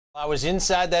I was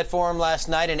inside that forum last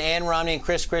night, and Romney and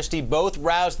Christie both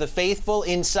roused the faithful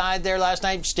inside there last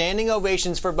night. Standing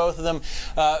ovations for both of them,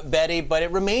 Betty. But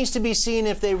it remains to be seen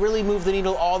if they really move the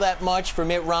needle all that much for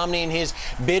Mitt Romney and his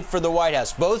bid for the White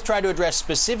House. Both tried to address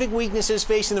specific weaknesses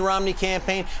facing the Romney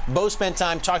campaign. Both spent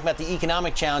time talking about the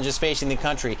economic challenges facing the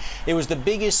country. It was the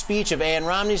biggest speech of Ann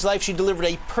Romney's life. She delivered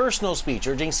a personal speech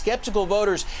urging skeptical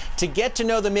voters to get to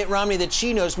know the Mitt Romney that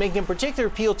she knows, making a particular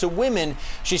appeal to women.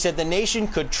 She said the nation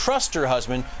could trust her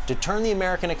husband to turn the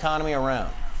American economy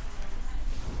around.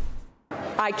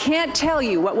 I can't tell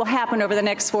you what will happen over the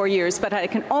next 4 years, but I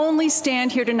can only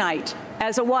stand here tonight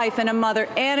as a wife and a mother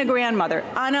and a grandmother,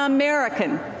 an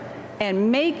American,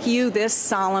 and make you this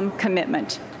solemn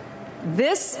commitment.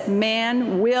 This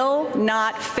man will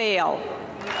not fail.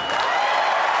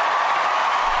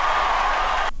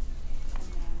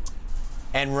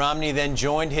 And Romney then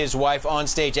joined his wife on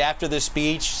stage after the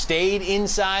speech, stayed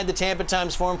inside the Tampa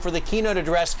Times Forum for the keynote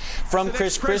address from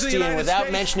Christie. And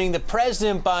without mentioning the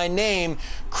president by name,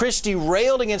 Christie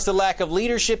railed against the lack of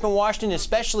leadership in Washington,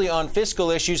 especially on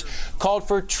fiscal issues, called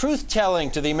for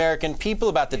truth-telling to the American people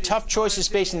about the tough choices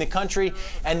facing the country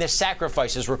and the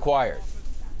sacrifices required.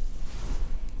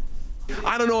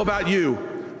 I don't know about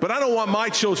you, but I don't want my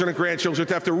children and grandchildren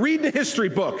to have to read in a history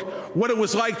book what it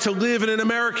was like to live in an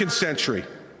American century.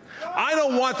 I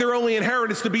don't want their only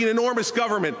inheritance to be an enormous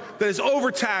government that has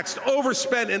overtaxed,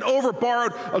 overspent, and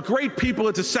overborrowed a great people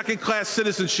into second-class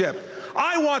citizenship.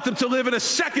 I want them to live in a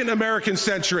second American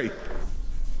century.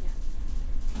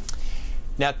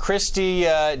 Now, Christie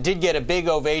did get a big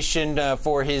ovation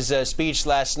for his speech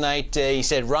last night. He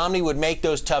said Romney would make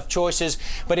those tough choices,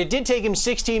 but it did take him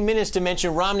 16 minutes to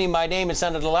mention Romney by name. It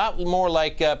sounded a lot more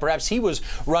like perhaps he was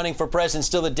running for president.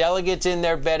 Still, the delegates in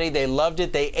there, Betty, they loved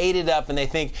it, they ate it up, and they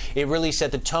think it really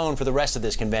set the tone for the rest of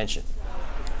this convention.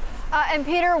 And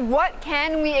Peter, what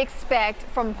can we expect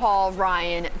from Paul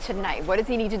Ryan tonight? What does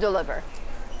he need to deliver?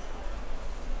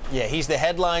 Yeah, he's the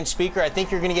headline speaker. I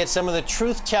think you're going to get some of the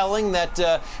truth-telling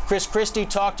that Christie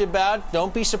talked about.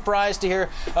 Don't be surprised to hear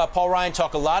Paul Ryan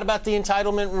talk a lot about the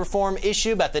entitlement reform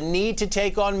issue, about the need to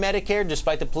take on Medicare,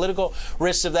 despite the political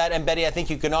risks of that. And, Betty, I think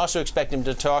you can also expect him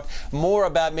to talk more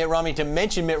about Mitt Romney, to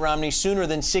mention Mitt Romney sooner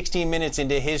than 16 minutes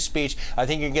into his speech. I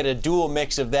think you get a dual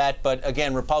mix of that. But,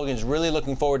 again, Republicans really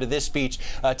looking forward to this speech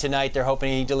tonight. They're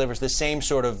hoping he delivers the same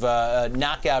sort of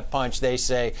knockout punch, they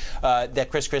say, that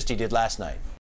Christie did last night.